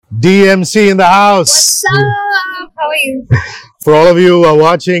DMC in the What's house. up? How are you? For all of you who are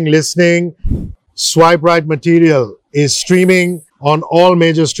watching, listening, Swipe Right material is streaming on all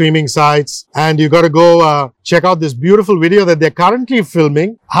major streaming sites, and you got to go check out this beautiful video that they're currently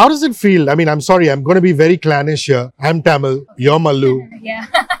filming. How does it feel? I mean, I'm sorry, I'm going to be very clannish here. I'm Tamil, you're Mallu. Yeah.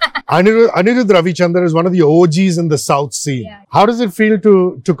 Anirudh Ravichandar is one of the OGs in the South scene. Yeah. How does it feel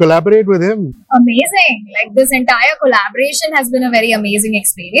to collaborate with him? Amazing. Like, this entire collaboration has been a very amazing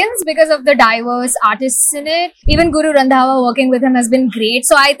experience because of the diverse artists in it. Even Guru Randhawa working with him has been great.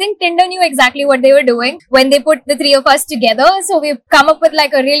 So I think Tinder knew exactly what they were doing when they put the three of us together. So we've come up with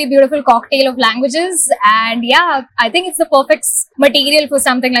like a really beautiful cocktail of languages. And yeah, I think it's the perfect material for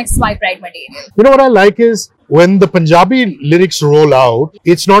something like Swipe Right material. You know what I like is when the Punjabi lyrics roll out,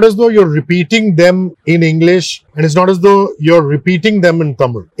 it's not as though you're repeating them in English and it's not as though you're repeating them in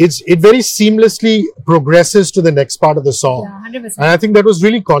Tamil. It very seamlessly progresses to the next part of the song. Yeah, 100%. And I think that was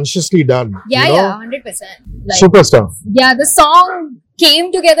really consciously done. Yeah, you know? yeah, 100%. Like, Superstar. yeah, the song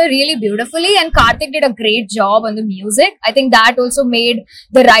came together really beautifully, and Karthik did a great job on the music. I think that also made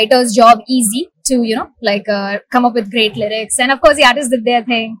the writer's job easy to, come up with great lyrics. And of course, the artists did their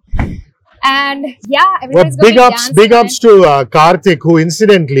thing. And yeah, Well, everybody's going big ups to Karthik, who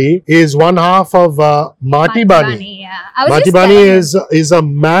incidentally is one half of Mati Bani. Yeah. I was Mati just Bani telling him. is a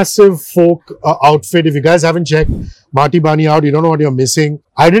massive folk outfit. If you guys haven't checked Mati Bani out, you don't know what you're missing.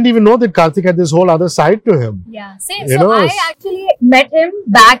 I didn't even know that Karthik had this whole other side to him. Yeah, same. You So know, I actually met him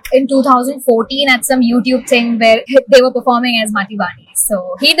back in 2014 at some YouTube thing where they were performing as Mati Bani.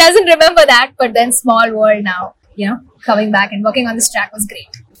 So he doesn't remember that, but then small world now, coming back and working on this track was great.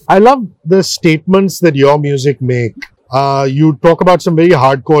 I love the statements that your music make. You talk about some very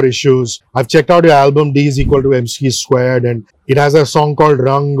hardcore issues. I've checked out your album D is equal to MC squared, and it has a song called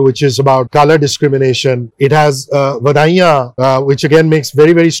Rang, which is about color discrimination. It has Vadaiya, which again makes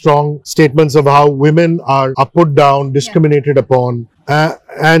very, very strong statements of how women are put down, discriminated upon.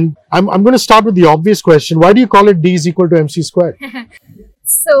 And I'm going to start with the obvious question. Why do you call it D is equal to MC squared?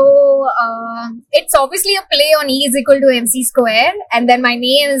 So it's obviously a play on E is equal to MC square, and then my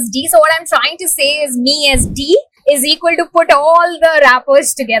name is D. So what I'm trying to say is me as D is equal to put all the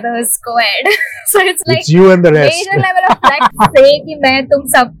rappers together squared. So it's like It's you and the rest. major level of flex say कि मैं तुम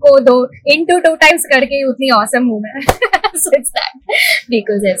सबको दो into 2 times करके उतनी awesome हूँ मैं. So it's that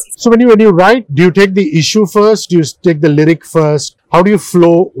because MC. So when you write, do you take the issue first? Do you take the lyric first? How do you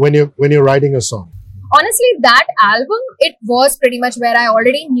flow when you're writing a song? Honestly, that album, it was pretty much where I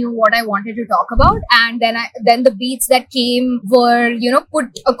already knew what I wanted to talk about, and then the beats that came were,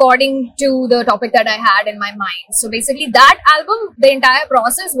 put according to the topic that I had in my mind. So basically, that album, the entire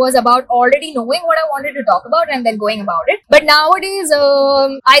process was about already knowing what I wanted to talk about and then going about it. But nowadays,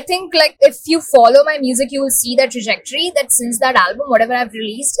 I think like if you follow my music, you will see that trajectory that since that album, whatever I've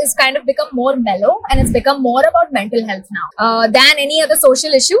released is kind of become more mellow, and it's become more about mental health now than any other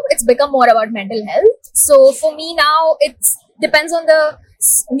social issue. It's become more about mental health. So for me now, it depends on the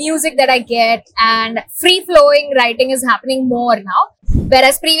music that I get, and free flowing writing is happening more now.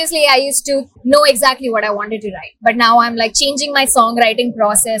 Whereas previously I used to know exactly what I wanted to write. But now I'm like changing my songwriting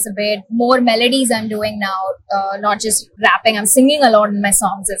process a bit. More melodies I'm doing now, not just rapping. I'm singing a lot in my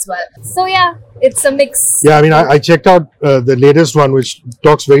songs as well. So yeah, it's a mix. Yeah, I mean, I checked out the latest one, which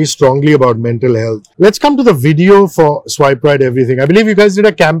talks very strongly about mental health. Let's come to the video for Swipe Right Everything. I believe you guys did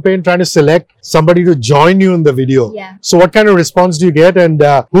a campaign trying to select somebody to join you in the video. Yeah. So what kind of response do you get, and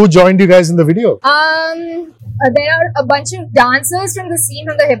who joined you guys in the video? There are a bunch of dancers from the scene,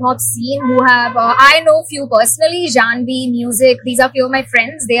 from the hip hop scene, who have, I know few personally, Janvi, Music, these are few of my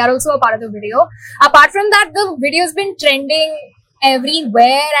friends. They are also a part of the video. Apart from that, the video's been trending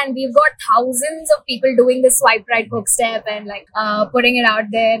everywhere, and we've got thousands of people doing the Swipe Right hook step and like putting it out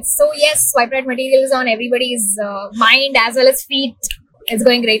there. So yes, Swipe Right material is on everybody's mind as well as feet. It's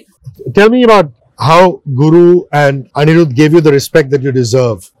going great. Tell me about how Guru and Anirudh gave you the respect that you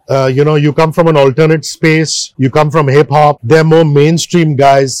deserve. You come from an alternate space, you come from hip hop, they're more mainstream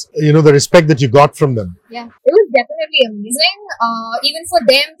guys, the respect that you got from them. Yeah, it was definitely amazing. Even for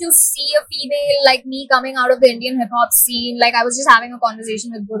them to see a female like me coming out of the Indian hip hop scene, like I was just having a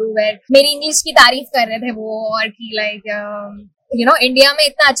conversation with Guru where मेरी English की तारीफ कर रहे थे वो, और कि like India में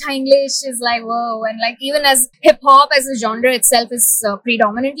इतना अच्छा English is like whoa, and like even as hip hop as a genre itself is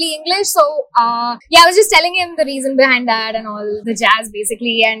predominantly English. So yeah, I was just telling him the reason behind that and all the jazz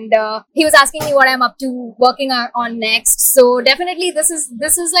basically, and he was asking me what I'm up to working on next. So definitely this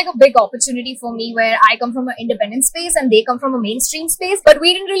is like a big opportunity for me where I come from an independent space and they come from a mainstream space, but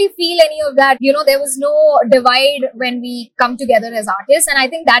we didn't really feel any of that. There was no divide when we come together as artists, and I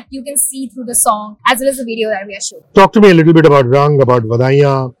think that you can see through the song as well as the video that we are showing. Talk to me a little bit about Rang, about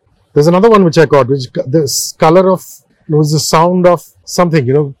Vadaiya. There's another one which I got, which this color of was the sound of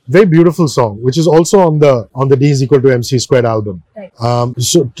something, very beautiful song, which is also on the D is equal to MC squared album. Right.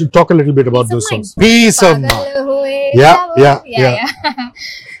 So to talk a little bit about those songs. Peace of mind. Yeah.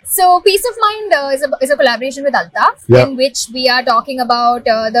 So, Peace of Mind is a collaboration with Altaf, in which we are talking about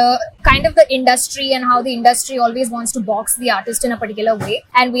the kind of the industry and how the industry always wants to box the artist in a particular way.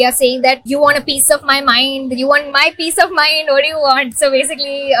 And we are saying that you want a piece of my mind, you want my peace of mind, what do you want? So,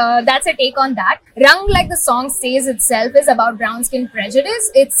 basically, that's a take on that. Rang, like the song says itself, is about brown skin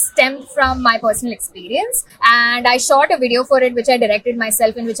prejudice. It stemmed from my personal experience. And I shot a video for it, which I directed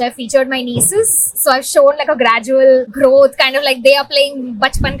myself, in which I featured my nieces. So, I've shown like a gradual growth, kind of like they are playing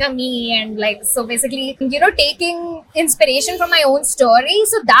Bachpan Ka Me, and like, so basically, taking inspiration from my own story.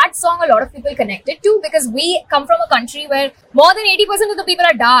 So that song a lot of people connected to, because we come from a country where more than 80% of the people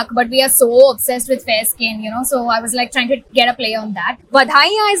are dark, but we are so obsessed with fair skin, so I was like trying to get a play on that.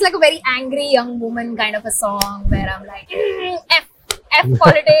 Vadhaiya is like a very angry young woman kind of a song where I'm like, F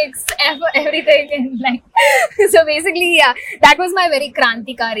politics, F everything, and like, so basically, yeah, that was my very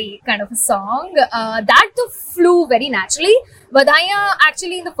Krantikari kind of a song. That too flew very naturally. Vadhaiya,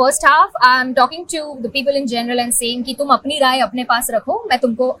 actually, in the first half, I'm talking to the people in general and saying कि तुम अपनी राय अपने पास रखो, मैं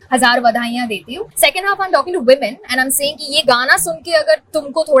तुमको 1000 बधाइयाँ देती हूँ. Second half, I'm talking to women and I'm saying कि ये गाना सुन के अगर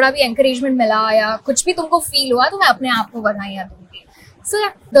तुमको थोड़ा भी encouragement मिला या कुछ भी तुमको feel हुआ, तो मैं अपने आप को बधाइयाँ दूँगी. So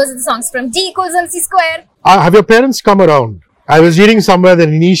yeah, those are the songs from D equals MC square. Have your parents come around? I was reading somewhere that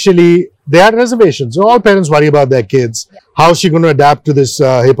initially they had reservations. So all parents worry about their kids. Yeah. How is she going to adapt to this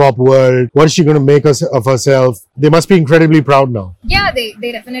hip-hop world? What is she going to make of herself? They must be incredibly proud now. Yeah,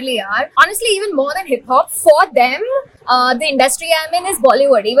 they definitely are. Honestly, even more than hip-hop, for them, the industry I'm in is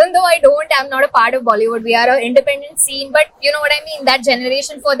Bollywood. Even though I'm not a part of Bollywood. We are an independent scene. But you know what I mean? That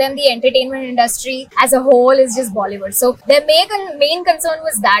generation, for them, the entertainment industry as a whole is just Bollywood. So their main concern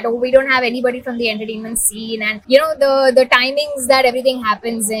was that, we don't have anybody from the entertainment scene. And, the timings that everything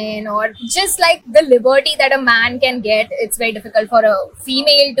happens in, or just like the liberty that a man can get, it's very difficult for a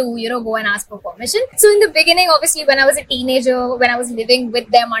female to, go and ask for permission. So in the beginning, obviously, when I was a teenager, when I was living with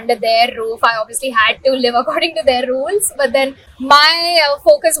them under their roof, I obviously had to live according to their rules. But then my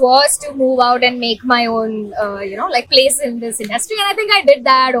focus was to move out and make my own, place in this industry. And I think I did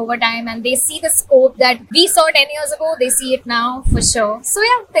that over time. And they see the scope that we saw 10 years ago. They see it now for sure. So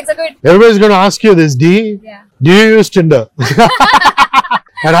yeah, things are good. Everybody's going to ask you this, D. Yeah. Do you use Tinder?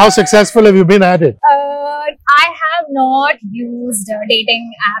 And how successful have you been at it? I have not used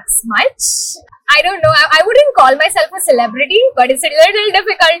dating apps much. I don't know. I wouldn't call myself a celebrity, but it's a little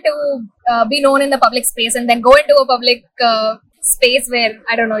difficult to be known in the public space and then go into a public space where,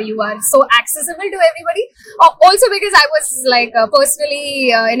 I don't know, you are so accessible to everybody. Also because I was like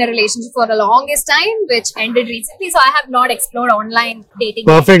personally in a relationship for the longest time, which ended recently. So I have not explored online dating.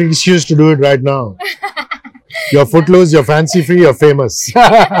 Perfect excuse to do it right now. You're footloose, you're fancy free, you're famous. True.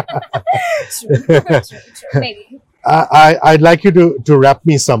 Maybe. I'd like you to rap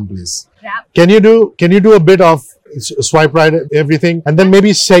me some, please. Rap. Can you do a bit of swipe right everything and then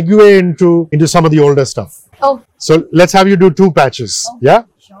maybe segue into some of the older stuff? Oh. So let's have you do 2 patches. Oh, yeah?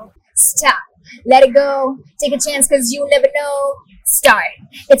 Sure. Stop. Let it go. Take a chance because you never know. Start.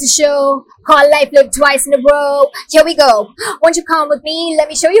 It's a show. Call life live twice in a row. Here we go. Won't you come with me? Let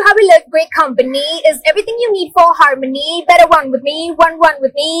me show you how we live. Great company is everything you need for harmony. Better run with me. Run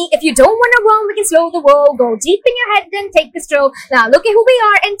with me. If you don't want to run, we can slow the roll. Go deep in your head, then take the stroll. Now look at who we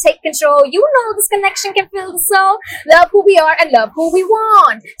are and take control. You know this connection can fill the soul. Love who we are and love who we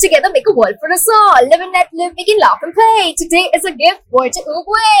want. Together make a world for us all. Live and let live. We can laugh and play. Today is a gift for to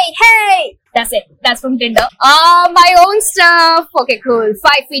away. Hey! That's it. That's from Tinder. My own stuff. Okay, cool.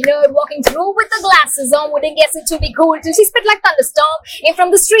 5 feet nerd walking through with the glasses on. Wouldn't guess it to be cool till she spit like thunderstorm. Ain't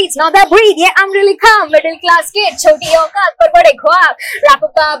from the streets, not that breed. Yeah, I'm really calm. Middle class kid. Choti aukat, but bade khwab. Rap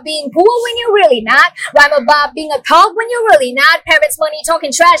about being poor when you're really not. Rhyme about being a thug when you're really not. Parents' money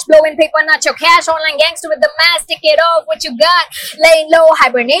talking trash. Blowing paper, not your cash. Online gangster with the mask. Take it off what you got. Laying low,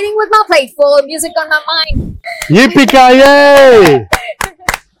 hibernating with my plate full. Music on my mind. Yippee-ki-yay!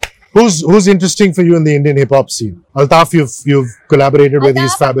 Who's interesting for you in the Indian hip hop scene? Altaf, you've collaborated with.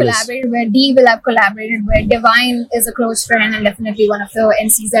 He's fabulous. Collaborated with D. Will have collaborated with. Divine is a close friend and definitely one of the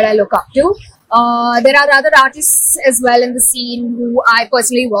MCs that I look up to. There are other artists as well in the scene who I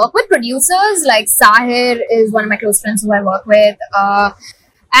personally work with. Producers like Sahir is one of my close friends who I work with.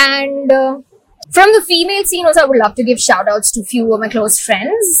 From the female scene also, I would love to give shout outs to a few of my close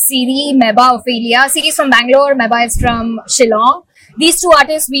friends. Siri, Meba, Ophelia. Siri is from Bangalore. Meba is from Shillong. These 2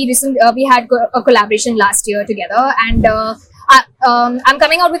 artists we had a collaboration last year together, and I'm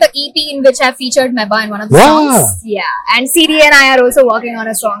coming out with an EP in which I featured Meba in one of the Wow. songs. Yeah, and CD and I are also working on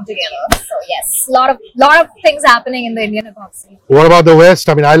a song together. So yes, lot of things happening in the Indian hip hop scene. What about the West?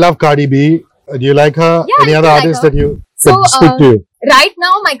 I mean, I love Cardi B. Do you like her? Yeah, Any I other do like artists her. that you So, that speak to you? Right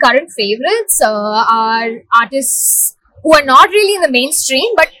now, my current favorites are artists who are not really in the mainstream,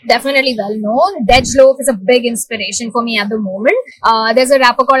 but definitely well known. Dej Loaf is a big inspiration for me at the moment. There's a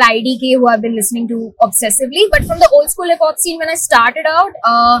rapper called IDK who I've been listening to obsessively. But from the old school hip hop scene, when I started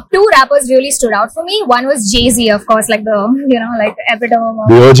out, two rappers really stood out for me. One was Jay-Z, of course, like the epitome of,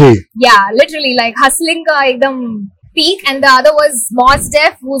 The OG. yeah, literally like hustling ka ekdam peak, and the other was Mos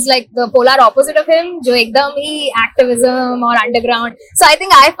Def, who's like the polar opposite of him, jo ekdam hi activism or underground. So I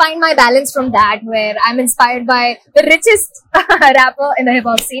think I find my balance from that, where I'm inspired by the richest rapper in the hip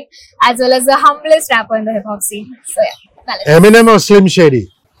hop scene as well as the humblest rapper in the hip hop scene. So yeah, balance. Eminem or Slim Shady?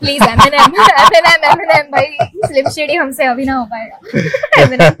 Please, Eminem, Eminem, bhai, Slim Shady humse abhi na ho payega.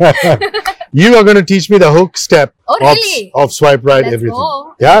 Eminem. You are going to teach me the hook step Oh, really? of swipe right Let's everything.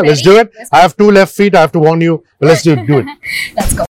 go. Yeah, let's do it. Let's I have 2 left feet. I have to warn you. But let's do it. Let's go.